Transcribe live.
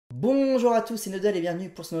Bonjour à tous, c'est Nodal et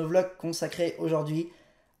bienvenue pour ce nouveau vlog consacré aujourd'hui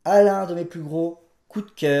à l'un de mes plus gros coups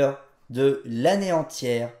de cœur de l'année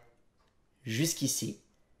entière jusqu'ici.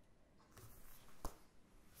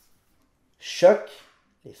 Choc,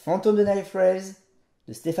 les Fantômes de Knightgrave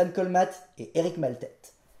de Stephan Colman et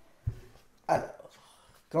Maltaite. Alors,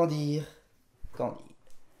 qu'en dire?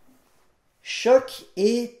 Choc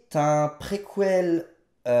est un préquel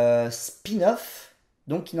spin-off,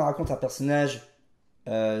 donc qui nous raconte un personnage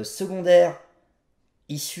secondaire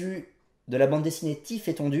issu de la bande dessinée Tif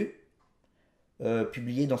et Tondu,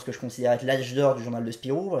 publié dans ce que je considère être l'âge d'or du journal de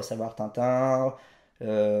Spirou, à savoir Tintin,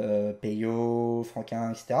 Peyo,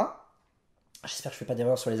 Franquin, etc. J'espère que je fais pas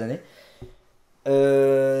d'erreur sur les années.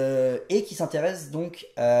 Et qui s'intéresse donc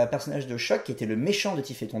à un personnage de Choc qui était le méchant de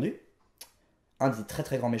Tif et Tondu, un des très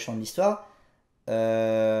très grands méchants de l'histoire,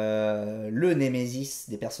 le némésis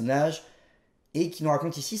des personnages, et qui nous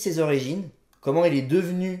raconte ici ses origines, comment il est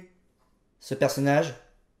devenu ce personnage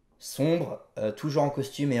sombre, toujours en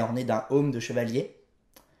costume et orné d'un aume de chevalier.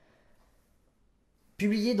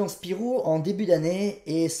 Publié dans Spirou en début d'année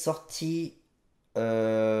et sorti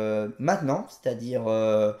maintenant, c'est-à-dire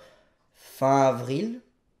fin avril.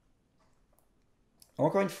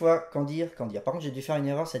 Encore une fois, qu'en dire? Par contre, j'ai dû faire une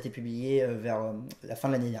erreur, ça a été publié vers la fin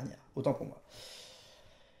de l'année dernière, autant pour moi.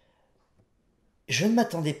 Je ne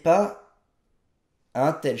m'attendais pas à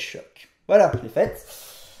un tel choc. Voilà, je l'ai faite.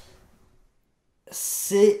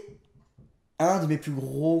 C'est un de mes plus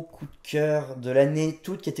gros coups de cœur de l'année,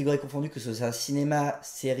 toutes catégories confondues, que ce soit cinéma,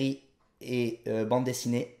 série et bande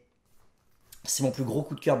dessinée. C'est mon plus gros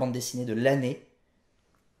coup de cœur bande dessinée de l'année.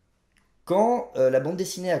 Quand la bande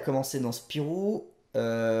dessinée a commencé dans Spirou,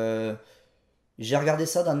 j'ai regardé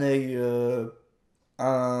ça d'un œil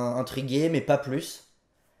intrigué, mais pas plus.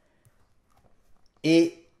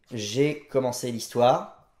 Et j'ai commencé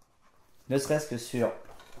l'histoire, ne serait-ce que sur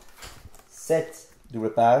 7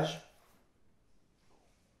 doubles pages.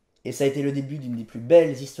 Et ça a été le début d'une des plus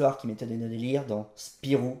belles histoires qui m'était donné de lire dans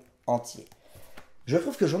Spirou entier. Je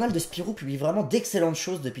trouve que le journal de Spirou publie vraiment d'excellentes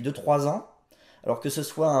choses depuis 2-3 ans. Alors que ce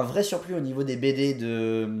soit un vrai surplus au niveau des BD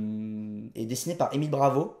et dessiné par Émile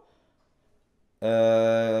Bravo.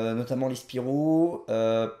 Notamment les Spirou.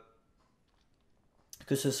 Que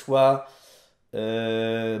ce soit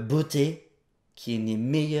Beauté, qui est une des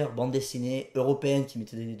meilleures bandes dessinées européennes qui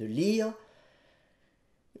m'était donné de lire.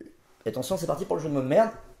 Et attention, c'est parti pour le jeu de mots de merde.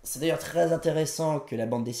 C'est d'ailleurs très intéressant que la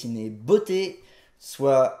bande dessinée Beauté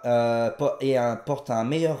porte un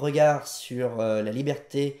meilleur regard sur la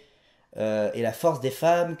liberté et la force des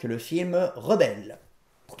femmes que le film Rebelle.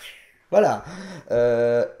 Voilà.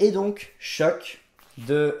 Et donc, Choc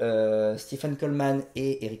de Stephan Colman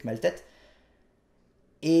et Maltaite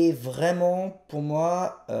est vraiment, pour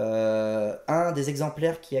moi, un des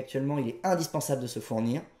exemplaires qui actuellement il est indispensable de se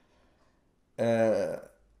fournir.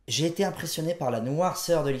 J'ai été impressionné par la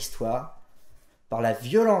noirceur de l'histoire, par la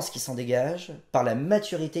violence qui s'en dégage, par la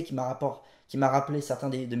maturité qui m'a rappelé certains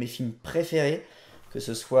de mes films préférés, que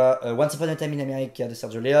ce soit Once Upon a Time in America de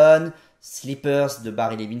Sergio Leone, Sleepers de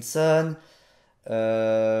Barry Levinson,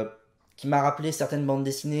 qui m'a rappelé certaines bandes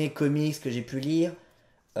dessinées, comics que j'ai pu lire.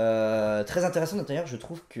 Très intéressant d'ailleurs, je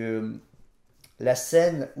trouve que la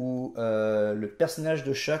scène où le personnage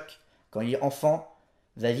de Choc, quand il est enfant,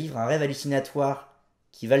 va vivre un rêve hallucinatoire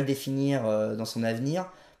qui va le définir dans son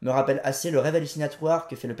avenir, me rappelle assez le rêve hallucinatoire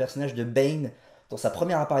que fait le personnage de Bane dans sa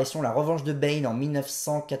première apparition, La Revanche de Bane en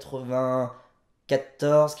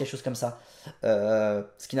 1994, quelque chose comme ça.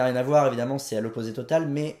 Ce qui n'a rien à voir, évidemment, c'est à l'opposé total,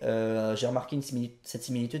 mais j'ai remarqué cette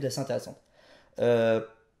similitude assez intéressante.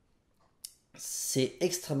 C'est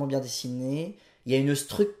extrêmement bien dessiné. Il y a une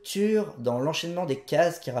structure dans l'enchaînement des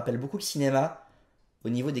cases qui rappelle beaucoup le cinéma, au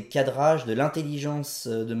niveau des cadrages, de l'intelligence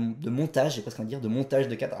de montage, j'ai presque envie de dire de montage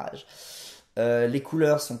de cadrage. Les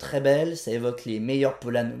couleurs sont très belles, ça évoque les meilleurs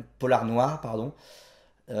polars noirs, pardon.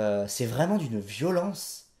 C'est vraiment d'une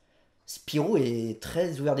violence. Spirou est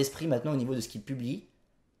très ouvert d'esprit maintenant au niveau de ce qu'il publie,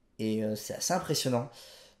 et c'est assez impressionnant.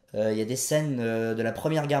 Il y a des scènes de la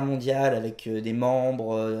Première Guerre mondiale avec des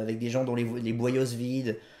membres, avec des gens dont les boyaux se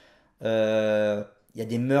vident. Il y a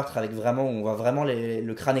des meurtres avec vraiment, on voit vraiment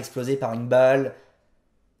le crâne exploser par une balle.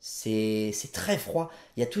 C'est très froid.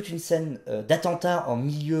 Il y a toute une scène d'attentat en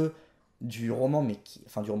milieu du roman,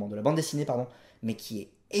 enfin du roman, de la bande dessinée, pardon, mais qui est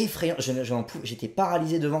effrayant. J'étais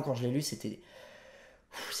paralysé devant quand je l'ai lu. C'était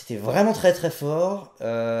vraiment très très fort.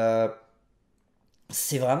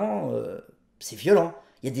 C'est vraiment, c'est violent.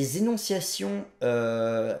 Il y a des énonciations,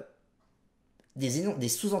 des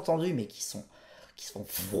sous-entendus, mais qui sont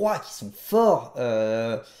froids, qui sont forts.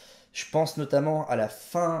 Je pense notamment à la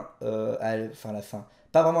fin, enfin à la fin,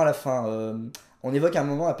 pas vraiment à la fin, On évoque à un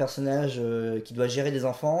moment un personnage qui doit gérer des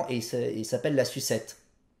enfants et il s'appelle la sucette.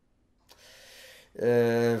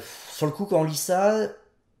 Euh, sur le coup, quand on lit ça,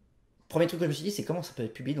 premier truc que je me suis dit, c'est comment ça peut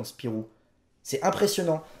être publié dans Spirou. C'est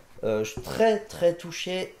impressionnant. Je suis très très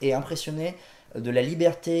touché et impressionné de la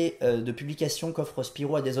liberté de publication qu'offre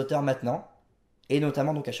Spirou à des auteurs maintenant, et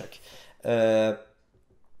notamment donc à Choc. Euh,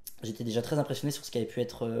 J'étais déjà très impressionné sur ce qui avait pu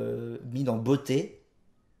être mis dans Beauté,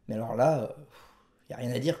 mais alors là, il n'y a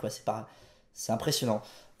rien à dire quoi, c'est impressionnant.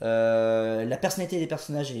 La personnalité des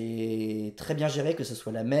personnages est très bien gérée, que ce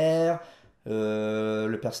soit la mère,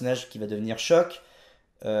 le personnage qui va devenir Choc,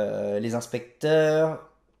 les inspecteurs,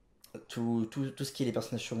 tout ce qui est les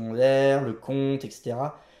personnages secondaires, le comte, etc.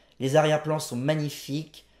 Les arrière-plans sont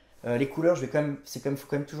magnifiques. Les couleurs, faut quand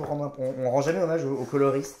même toujours on rend jamais hommage aux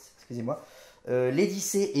coloristes, excusez-moi. Lady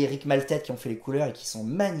C et Eric Maltaite qui ont fait les couleurs et qui sont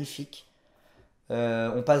magnifiques.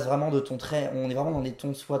 On passe vraiment de tons on est vraiment dans des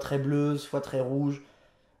tons soit très bleus, soit très rouges,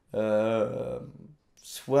 euh,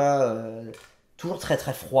 soit toujours très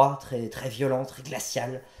très froid, très très violent, très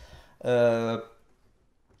glacial. Euh,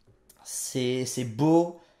 c'est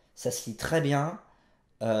beau, ça se lit très bien.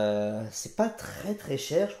 C'est pas très très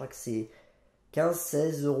cher, je crois que c'est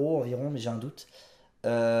 15-16 € environ, mais j'ai un doute.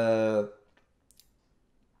 Euh,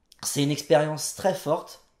 c'est une expérience très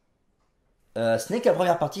forte. Ce n'est que la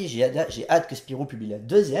première partie, j'ai hâte que Spirou publie la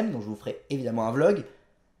deuxième, donc je vous ferai évidemment un vlog.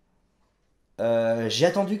 J'ai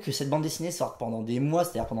attendu que cette bande dessinée sorte pendant des mois,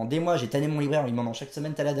 c'est-à-dire pendant des mois, j'ai tanné mon libraire en lui demandant chaque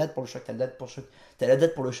semaine t'as la date pour le choc, t'as la date pour le choc, t'as la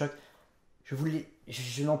date pour le choc.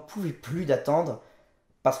 Je n'en pouvais plus d'attendre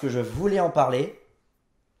parce que je voulais en parler.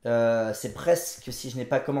 C'est presque si je n'ai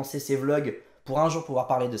pas commencé ces vlogs pour un jour pouvoir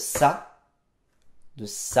parler de ça, de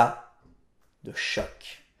ça, de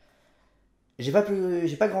Choc. J'ai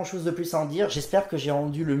pas grand chose de plus à en dire. J'espère que j'ai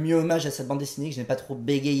rendu le mieux hommage à cette bande dessinée, que je n'ai pas trop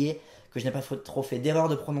bégayé, que je n'ai pas trop fait d'erreurs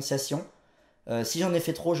de prononciation. Si j'en ai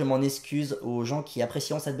fait trop, je m'en excuse aux gens qui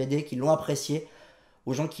apprécieront cette BD, qui l'ont appréciée,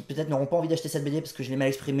 aux gens qui peut-être n'auront pas envie d'acheter cette BD parce que je l'ai mal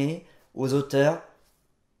exprimé, aux auteurs.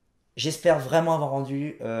 J'espère vraiment avoir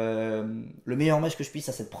rendu le meilleur hommage que je puisse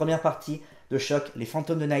à cette première partie de Choc, les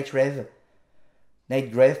Fantômes de Knightgrave.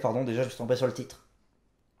 Knightgrave, pardon, déjà je me suis trompé sur le titre.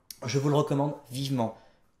 Je vous le recommande vivement.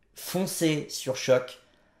 Foncez sur Choc.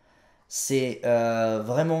 C'est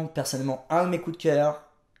vraiment personnellement un de mes coups de cœur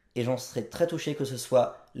et j'en serais très touché que ce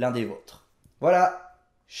soit l'un des vôtres. Voilà,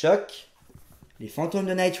 Choc, les Fantômes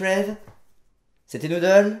de Knightgrave, c'était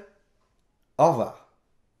Noodle, au revoir.